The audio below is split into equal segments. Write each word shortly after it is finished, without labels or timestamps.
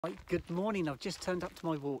Right, good morning. I've just turned up to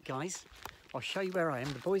my walk, guys. I'll show you where I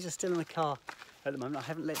am. The boys are still in the car at the moment. I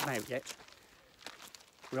haven't let them out yet.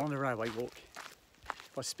 We're on a railway walk.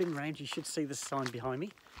 If I spin round, you should see the sign behind me.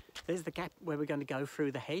 There's the gap where we're going to go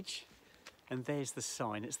through the hedge, and there's the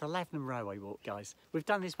sign. It's the Lavenham railway walk, guys. We've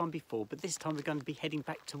done this one before, but this time we're going to be heading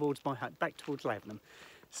back towards my home, back towards Lavenham.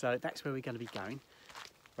 So that's where we're going to be going.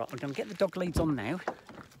 Right, I'm going to get the dog leads on now,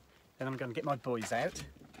 then I'm going to get my boys out.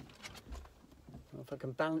 If I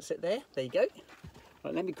can balance it there you go.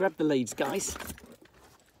 Right, let me grab the leads, guys.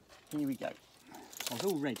 Here we go. I was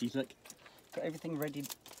all ready, look. Got everything ready,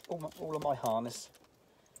 all of my harness.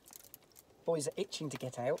 Boys are itching to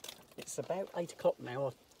get out. It's about 8 o'clock now.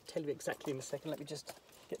 I'll tell you exactly in a second. Let me just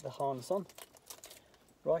get the harness on.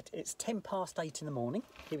 Right, it's 8 in the morning.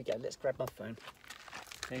 Here we go, let's grab my phone.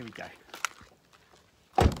 There we go.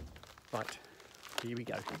 Right, here we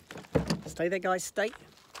go. Stay there, guys, stay.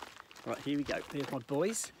 Right, here we go. There's my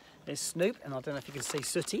boys. There's Snoop, and I don't know if you can see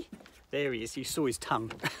Sooty. There he is. You saw his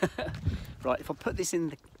tongue. Right, if I put this in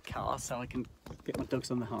the car so I can get my dogs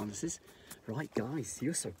on the harnesses. Right, guys,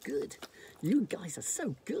 you're so good. You guys are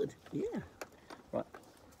so good. Yeah. Right.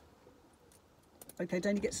 Okay,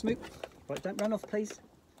 Danny, get Snoop. Right, don't run off, please.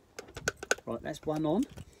 Right, that's one on.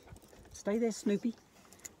 Stay there, Snoopy.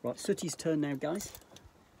 Right, Sooty's turn now, guys.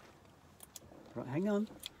 Right, hang on.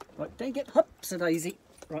 Right, don't get hupsy-daisy.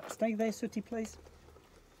 Right, stay there, Sooty, please.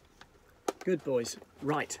 Good boys.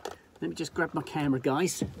 Right, let me just grab my camera,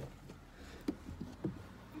 guys.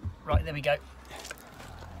 Right, there we go.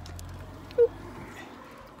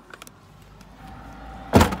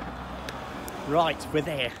 Right, we're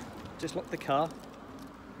there. Just lock the car.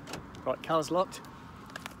 Right, car's locked.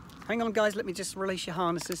 Hang on, guys, let me just release your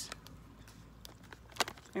harnesses.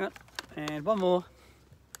 Hang on, and one more.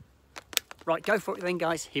 Right, go for it then,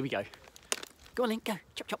 guys. Here we go. Go on then, go,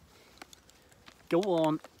 chop chop. Go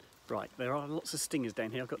on. Right, there are lots of stingers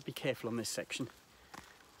down here. I've got to be careful on this section.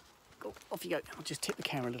 Go, off you go. I'll just tip the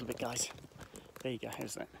camera a little bit, guys. There you go,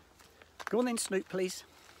 how's that? Go on then, Snoop, please.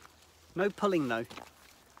 No pulling, though.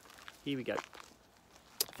 Here we go.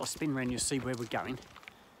 If I spin around, you'll see where we're going.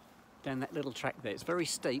 Down that little track there. It's very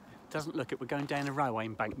steep. Doesn't look it. We're going down a railway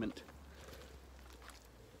embankment.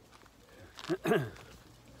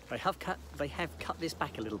 They have cut this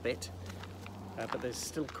back a little bit. But there's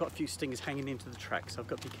still quite a few stingers hanging into the track, so I've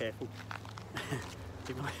got to be careful.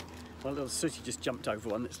 My little Sooty just jumped over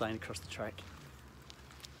one that's laying across the track.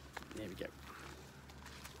 There we go.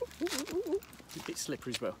 A bit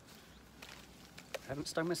slippery as well. I haven't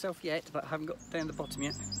stung myself yet, but I haven't got down the bottom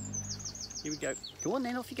yet. Here we go. Go on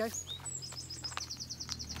then, off you go.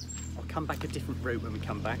 I'll come back a different route when we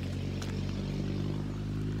come back.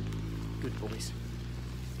 Good boys.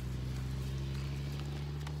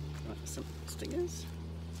 Some stingers.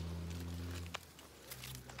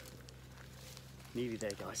 Nearly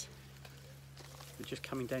there, guys. We're just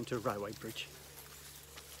coming down to a railway bridge.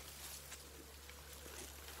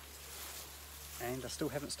 And I still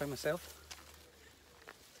haven't stung myself.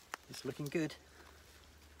 It's looking good.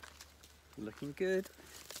 Looking good.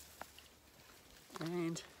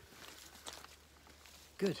 And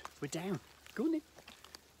good, we're down. Go on in.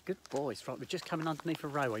 Good boys. Right, we're just coming underneath a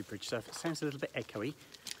railway bridge, so if it sounds a little bit echoey,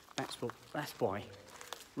 that's why.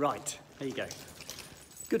 Right, there you go.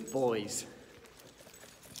 Good boys.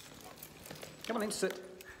 Come on in, Soot.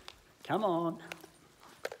 Come on.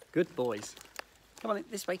 Good boys. Come on in,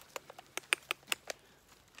 this way.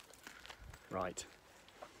 Right.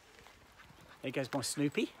 There goes my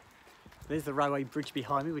Snoopy. There's the railway bridge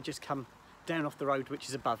behind me. We've just come down off the road which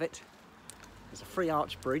is above it. There's a free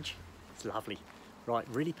arch bridge. It's lovely. Right,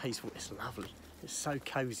 really peaceful. It's lovely. It's so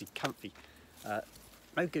cosy, comfy.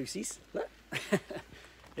 No goosies, look.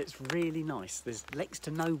 It's really nice. There's next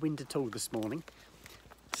to no wind at all this morning.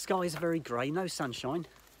 The skies are very grey, no sunshine,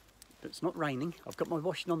 but it's not raining. I've got my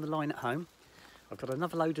washing on the line at home. I've got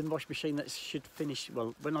another load in the wash machine that should finish,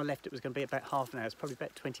 well, when I left it was going to be about half an hour. It's probably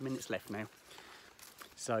about 20 minutes left now.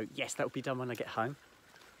 So yes, that will be done when I get home.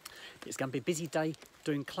 It's going to be a busy day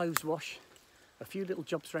doing clothes wash, a few little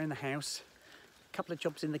jobs around the house, a couple of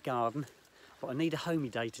jobs in the garden. But I need a homey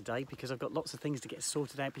day today because I've got lots of things to get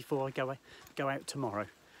sorted out before I go out tomorrow.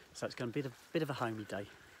 So it's going to be a bit of a homey day,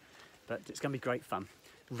 but it's going to be great fun.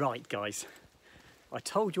 Right, guys, I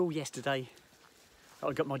told you all yesterday that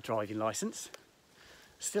I got my driving licence.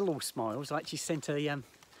 Still all smiles. I actually sent a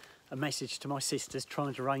message to my sisters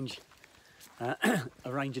trying to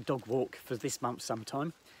arrange a dog walk for this month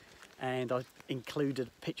sometime, and I included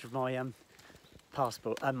a picture of my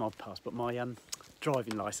my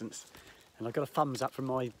driving licence. And I got a thumbs up from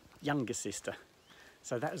my younger sister.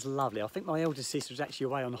 So that was lovely. I think my elder sister was actually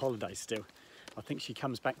away on holiday still. I think she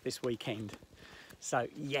comes back this weekend. So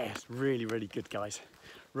yes, really, really good, guys.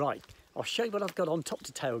 Right, I'll show you what I've got on top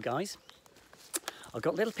to tail, guys. I've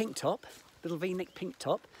got a little pink top, little V-neck pink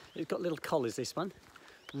top. It's got little collars, this one.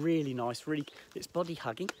 Really nice, really, it's body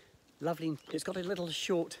hugging. Lovely, it's got a little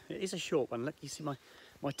short, it is a short one. Look, you see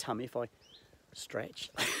my tummy if I stretch.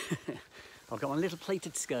 I've got my little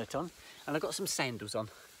pleated skirt on, and I've got some sandals on.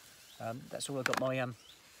 That's all I've got, my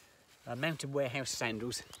Mountain Warehouse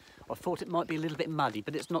sandals. I thought it might be a little bit muddy,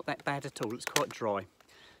 but it's not that bad at all. It's quite dry.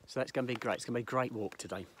 So that's going to be great. It's going to be a great walk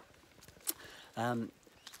today.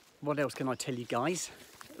 What else can I tell you, guys?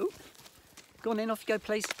 Ooh, go on in, off you go,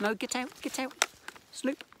 please. No, get out, get out.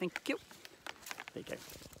 Snoop, thank you. There you go.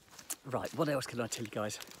 Right, what else can I tell you,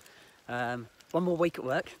 guys? One more week at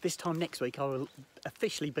work. This time next week I will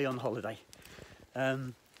officially be on holiday.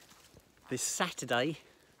 This Saturday,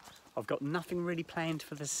 I've got nothing really planned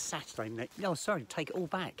for this Saturday. No, sorry, take it all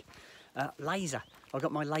back. Laser. I've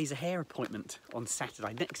got my laser hair appointment on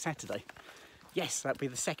Saturday, next Saturday. Yes, that'll be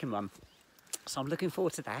the second one. So I'm looking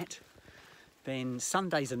forward to that. Then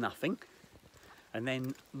Sundays are nothing. And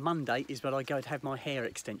then Monday is when I go to have my hair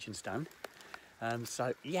extensions done.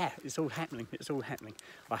 So yeah, it's all happening, it's all happening.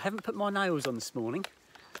 I haven't put my nails on this morning.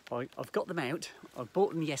 I've got them out. I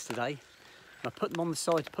bought them yesterday. I put them on the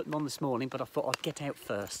side to put them on this morning, but I thought I'd get out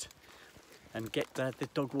first and get the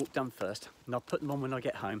dog walk done first, and I'll put them on when I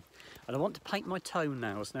get home. And I want to paint my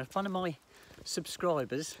toenails. Now, if one of my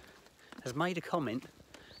subscribers has made a comment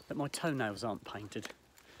that my toenails aren't painted,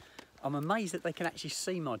 I'm amazed that they can actually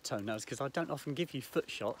see my toenails, because I don't often give you foot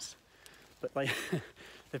shots, but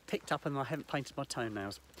they've picked up and I haven't painted my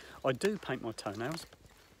toenails. I do paint my toenails,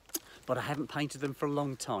 but I haven't painted them for a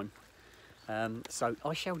long time. So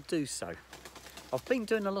I shall do so. I've been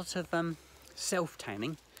doing a lot of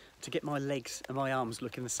self-tanning to get my legs and my arms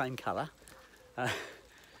looking the same colour.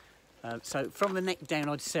 So from the neck down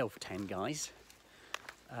I'd self-tan, guys.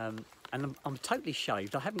 And I'm totally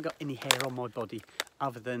shaved. I haven't got any hair on my body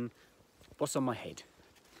other than what's on my head.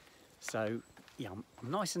 So yeah,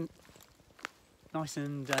 I'm nice and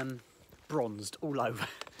bronzed all over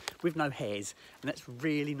with no hairs, and that's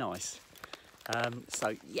really nice.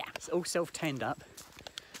 So yeah, it's all self-tanned up.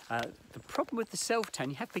 The problem with the self-tan,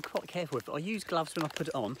 you have to be quite careful with it. I use gloves when I put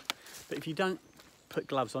it on, but if you don't put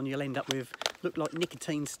gloves on, you'll end up with, look like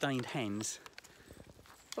nicotine-stained hands.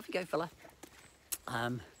 Off you go, fella.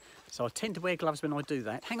 So I tend to wear gloves when I do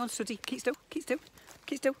that. Hang on, Sooty, keep still, keep still,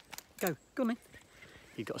 keep still. Go on then.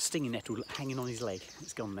 He's got a stinging nettle hanging on his leg.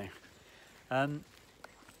 It's gone now.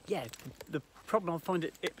 Yeah, the problem I find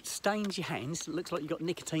it stains your hands. It looks like you've got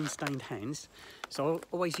nicotine-stained hands. So I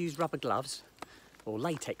always use rubber gloves or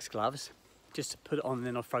latex gloves just to put it on, and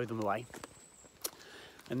then I throw them away.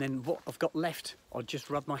 And then what I've got left, I just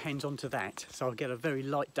rub my hands onto that, so I'll get a very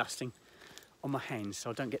light dusting on my hands,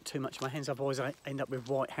 so I don't get too much on my hands. Otherwise I end up with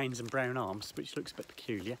white hands and brown arms, which looks a bit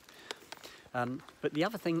peculiar. But the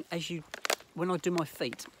other thing, when I do my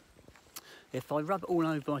feet, if I rub it all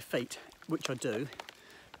over my feet, which I do,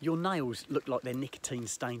 your nails look like they're nicotine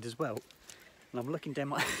stained as well. And I'm looking down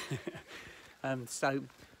my so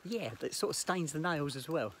yeah, it sort of stains the nails as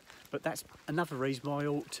well. But that's another reason why I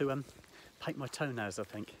ought to paint my toenails, I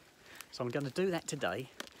think. So I'm going to do that today.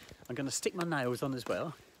 I'm going to stick my nails on as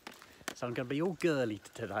well. So I'm going to be all girly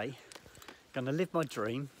today. Going to live my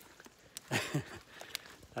dream.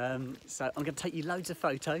 So I'm going to take you loads of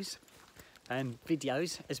photos and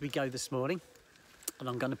videos as we go this morning, and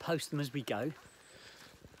I'm going to post them as we go.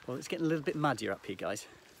 Well, it's getting a little bit muddier up here, guys.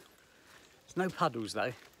 There's no puddles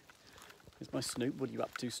though. There's my Snoop. What are you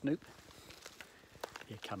up to, Snoop?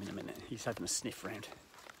 Here, come in a minute. He's having a sniff round.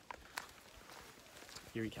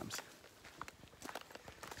 Here he comes.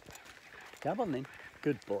 Come on then.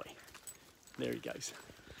 Good boy. There he goes.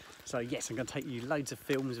 So yes, I'm going to take you loads of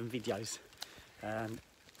films and videos.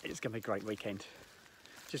 It's going to be a great weekend.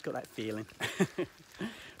 Just got that feeling.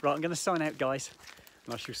 Right, I'm going to sign out, guys,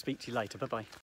 and I shall speak to you later. Bye-bye.